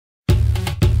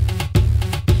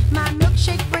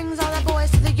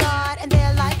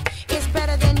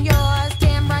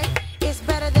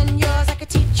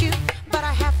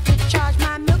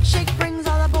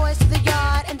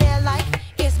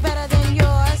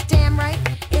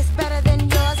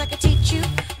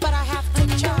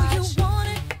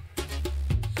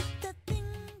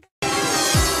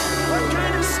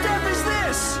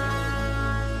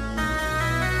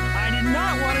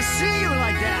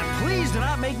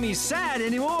me sad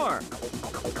anymore.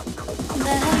 The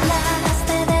last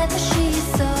that ever she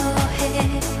saw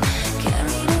him,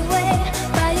 carried away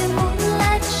by a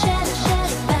moonlight shadow,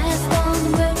 past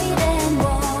on worried and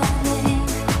warning,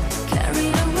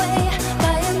 carried away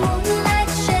by a moonlight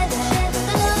shadow,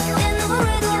 lost in the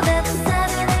riddle that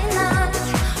Saturday night,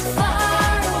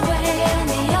 far away on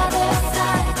the other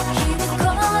side. He was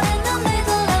caught in the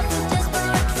middle of a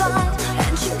desperate fight,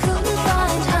 and she couldn't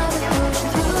find how to push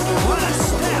through. What a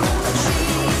step!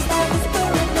 Trees that whisper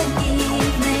in the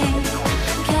evening,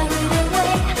 carried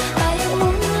away by a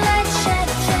moonlight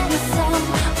shadow, and a song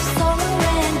of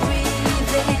sorrow and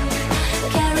grieving,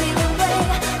 carried away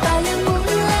by a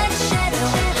moonlight shadow.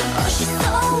 All she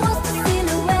saw was the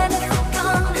silhouette of a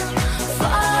gun,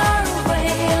 far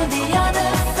away on the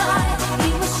other side.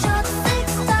 He was shot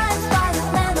 6 times by the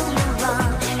man on the run,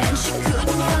 and she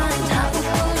couldn't find how to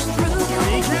push through.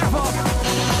 Be careful!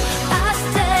 I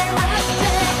stay,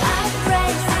 I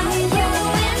pray, see you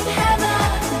in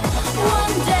heaven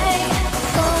one day.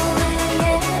 4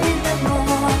 a.m. in the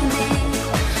morning,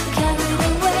 carried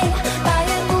away by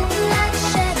a moonlight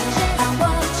shadow. I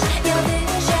watch your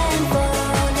vision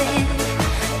falling,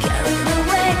 carried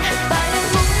away by a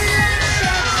moonlight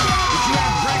shadow. Did you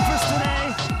have breakfast today?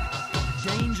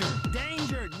 Danger,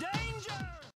 danger, danger!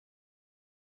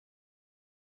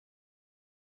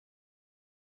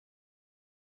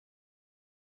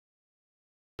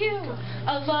 You,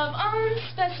 a love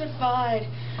unspecified.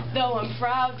 Though I'm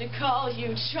proud to call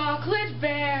you Chocolate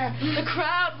Bear, the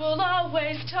crowd will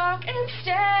always talk and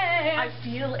stare. I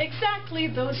feel exactly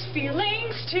those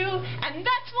feelings too, and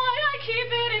that's why I keep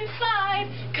it inside.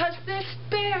 'Cause this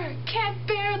bear can't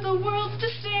bear the world's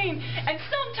disdain, and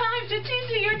sometimes it's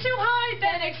easier to hide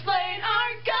than explain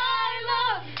our guy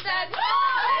love. That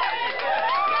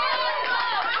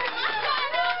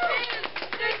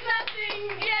there's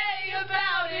nothing gay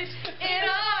about it in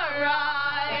our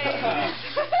eyes.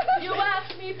 You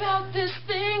asked me about this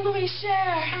thing we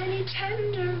share, and he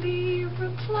tenderly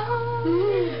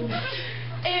replied,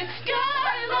 it's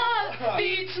guy love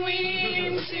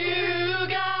between two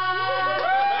guys.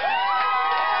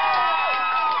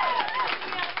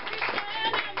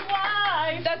 Man and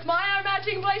wife. That's my our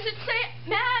matching place at St.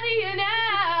 Maddie and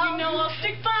Al. You know I'll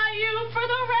stick by you for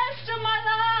the rest of my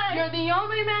life. You're the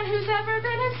only man who's ever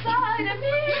been inside of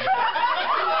me.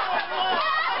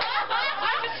 I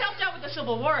just helped out with the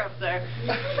Civil War up there.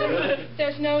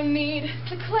 There's no need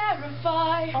to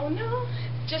clarify. Oh no?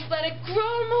 Just let it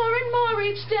grow more and more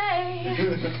each day.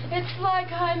 It's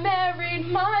like I married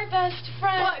my best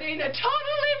friend, but in a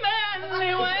totally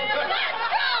manly way. Let's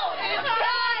go! It's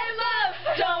guy love.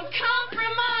 Don't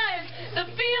compromise the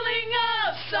feeling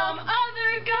of some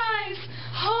other guys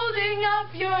holding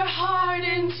up your heart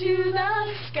into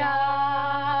the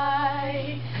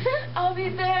sky. I'll be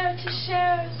there to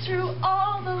share through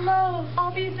all the low.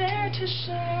 I'll be there to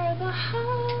share the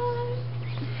high.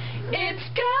 It's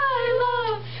guy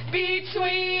love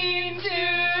between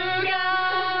two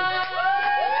guys.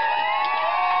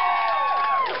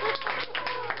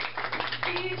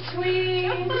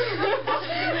 Between two guys.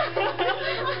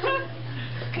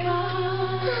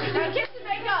 Now kiss and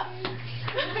make up.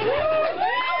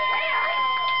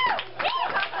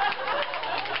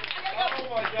 Oh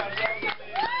my God, that was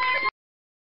amazing.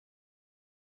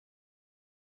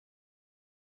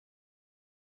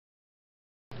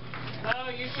 Oh,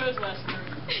 you chose Lester.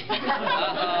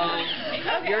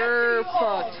 Uh-oh. You're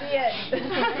fucked.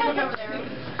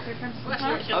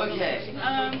 Okay.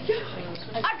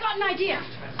 I've got an idea.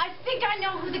 I think I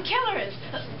know who the killer is.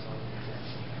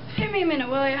 Give me a minute,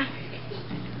 will ya?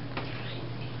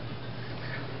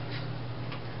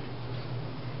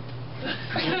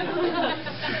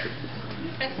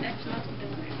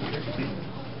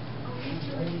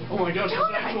 Oh my gosh,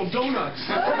 it's actual donuts.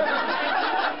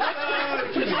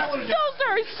 Those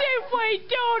are Safeway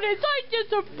donuts. I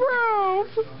disapprove.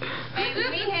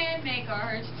 We hand make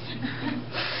ours.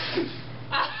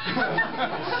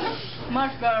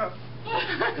 Much better.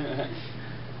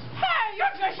 Hey,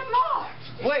 you're Jason Mars.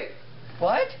 Wait,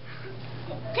 what?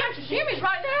 Can't you see him? He's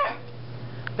right there.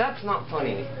 That's not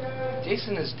funny.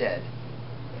 Jason is dead.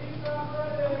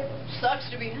 Sucks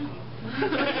to be him.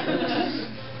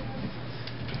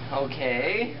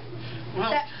 Okay.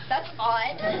 Well, That's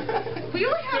odd. We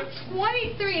only have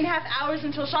 23 and a half hours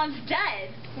until Sean's dead.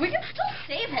 We can still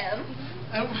save him.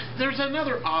 there's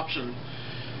another option.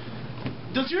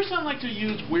 Does your son like to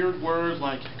use weird words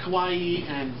like kawaii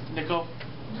and nickel?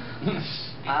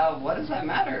 What does that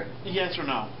matter? Yes or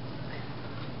no?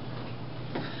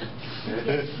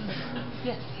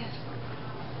 Yes.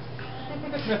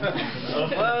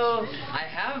 Well, I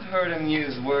have heard him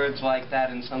use words like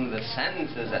that in some of the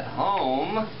sentences at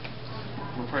home.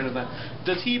 We're afraid of that.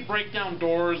 Does he break down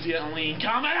doors yet and lean?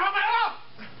 Comment,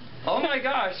 Oh my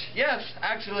gosh, yes,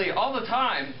 actually, all the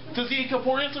time. Does he eat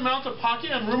copious amounts of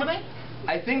pocket and ruminate?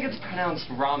 I think it's pronounced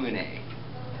Ramune.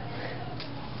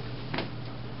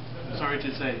 Sorry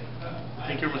to say, I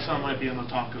think your son might be an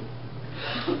otaku.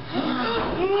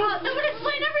 That would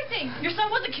explain everything. Your son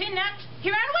wasn't kidnapped. He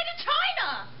ran away to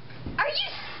China. Are you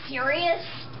serious?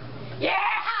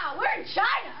 Yeah, we're in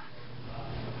China.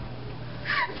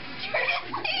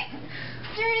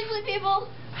 Seriously, people?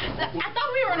 I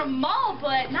thought we were in a mall,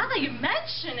 but now that you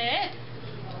mention it.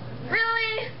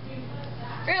 Really?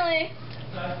 Really?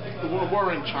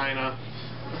 We're in China.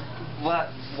 What?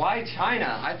 Why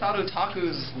China? I thought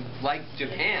otakus liked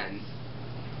Japan.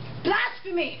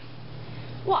 Blasphemy!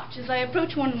 Watch as I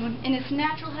approach one in its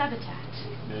natural habitat.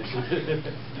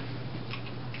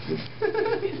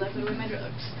 He's like with my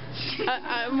drugs.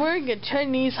 I'm wearing a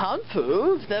Chinese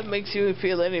hanfu, if that makes you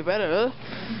feel any better.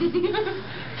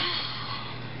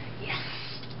 Yes.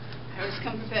 I always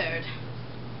come prepared.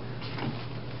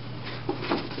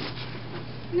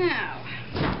 Now.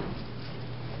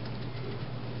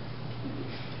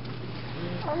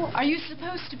 Are you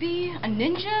supposed to be a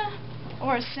ninja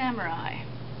or a samurai?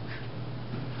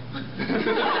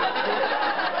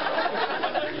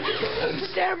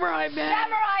 Samurai man!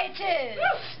 Samurai it is!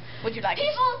 Would you like it?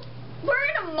 People, we're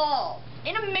in a mall.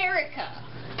 In America.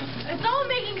 It's all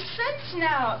making sense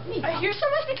now. You're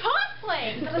supposed to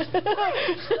cosplay.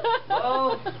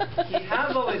 Well, he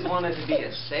has always wanted to be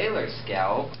a Sailor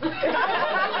Scout.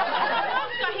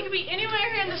 He could be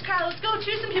anywhere here in this crowd. Let's go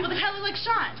choose some people that kind of look like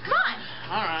Sean. Come on.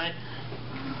 All right.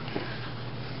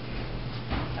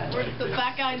 Where's the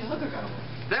fat guy and the hooker go?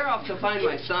 They're off to find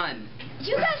my son.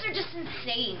 You guys are just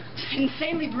insane.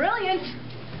 Insanely brilliant.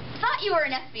 Thought you were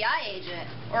an FBI agent.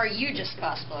 Or are you just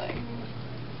cosplaying?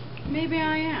 Maybe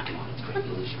I am.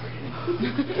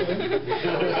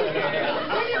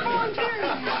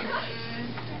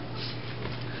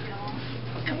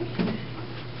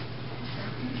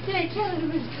 Hey, tell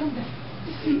him to come back.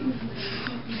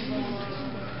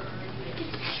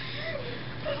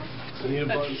 I need a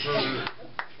button for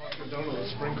chocolate donut with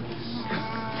sprinkles.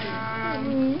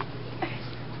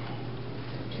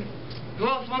 Who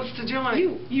else wants to join?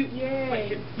 You.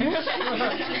 Yay.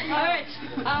 Alright.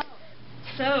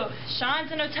 So,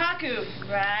 Sean's an otaku,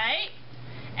 right?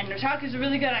 And otakus are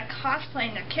really good at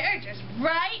cosplaying their characters,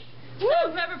 right? So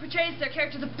whoever portrays their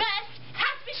character the best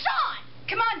has to be Sean!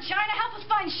 Come on, China, help us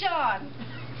find Sean!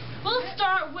 We'll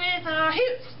start with,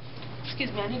 Hughes.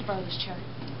 Excuse me, I need to borrow this chair.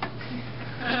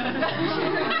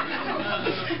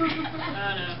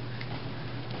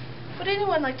 Would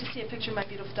anyone like to see a picture of my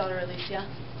beautiful daughter, Alicia?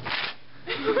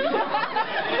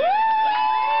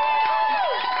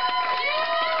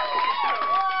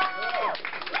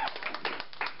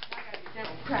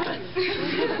 I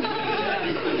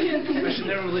should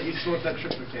never let you snort that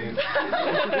tryptophan.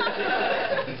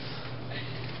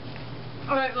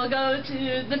 Alright, we'll go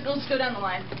to, let's go down the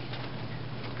line.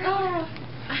 Oh,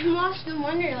 I'm lost in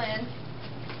Wonderland.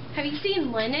 Have you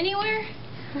seen Lynn anywhere?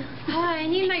 I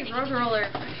need my road roller.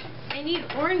 I need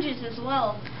oranges as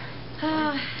well.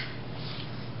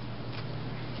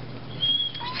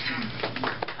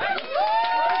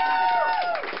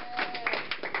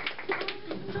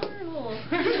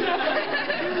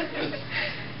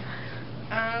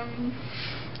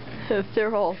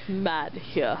 They're all mad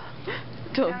here.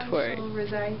 Don't worry.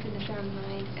 Resides in the sound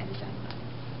mind and the sound mind.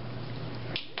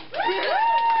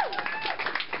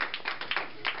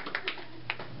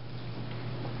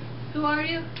 Who are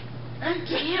you? I'm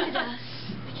Canada.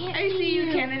 I see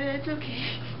you, Canada. It's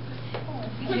okay.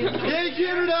 Hey,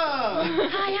 Canada!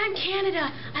 Hi, I'm Canada.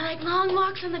 I like long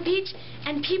walks on the beach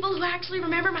and people who actually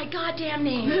remember my goddamn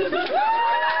name.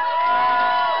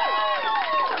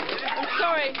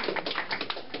 Sorry.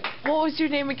 What was your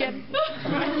name again? Look,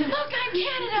 I'm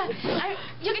Canada.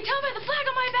 You can tell by the flag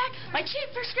on my back, my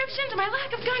cheap prescriptions, and my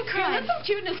lack of gun crime. Let some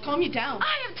cuteness calm you down.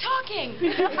 I am talking.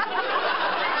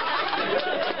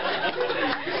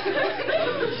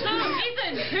 So,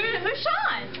 Ethan, who's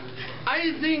Sean?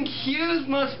 I think Hughes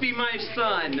must be my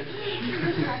son.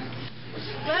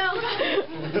 Well...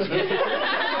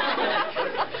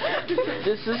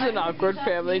 This is an awkward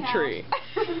family tree.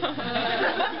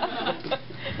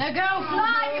 Now go,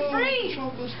 fly, be free!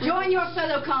 Join your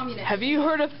fellow communists. Have you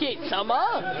heard of Gate Summer?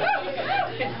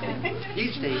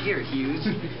 You stay here, Hughes. I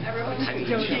mean,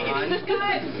 Sean. Who do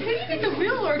you think the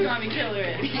real origami killer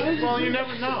is? Well, you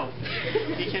never know.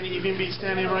 He can even be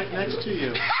standing right next to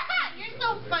you. You're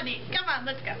so funny. Come on,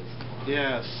 let's go.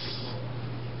 Yes.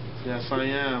 Yes, I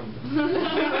am.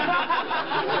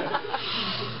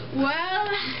 Well,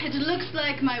 it looks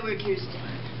like my work here's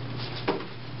done.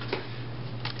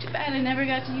 Too bad I never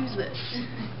got to use this.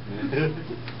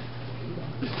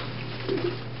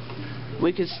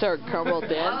 We could start caramel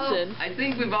dancing. Well, I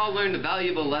think we've all learned a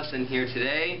valuable lesson here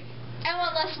today. And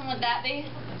what lesson would that be?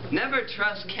 Never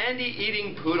trust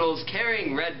candy-eating poodles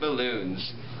carrying red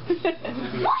balloons. Come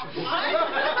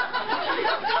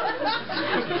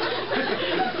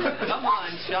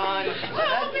on, Sean.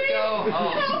 Let's go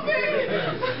home.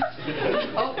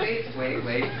 Oh, wait.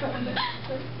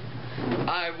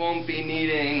 I won't be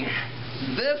needing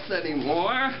this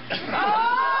anymore.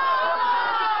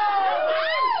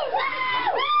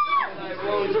 I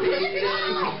won't be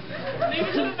needing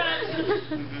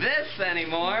this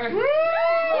anymore.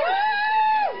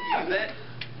 Use it.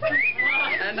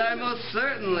 And I most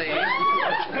certainly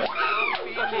won't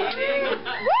be needing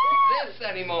this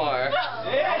anymore.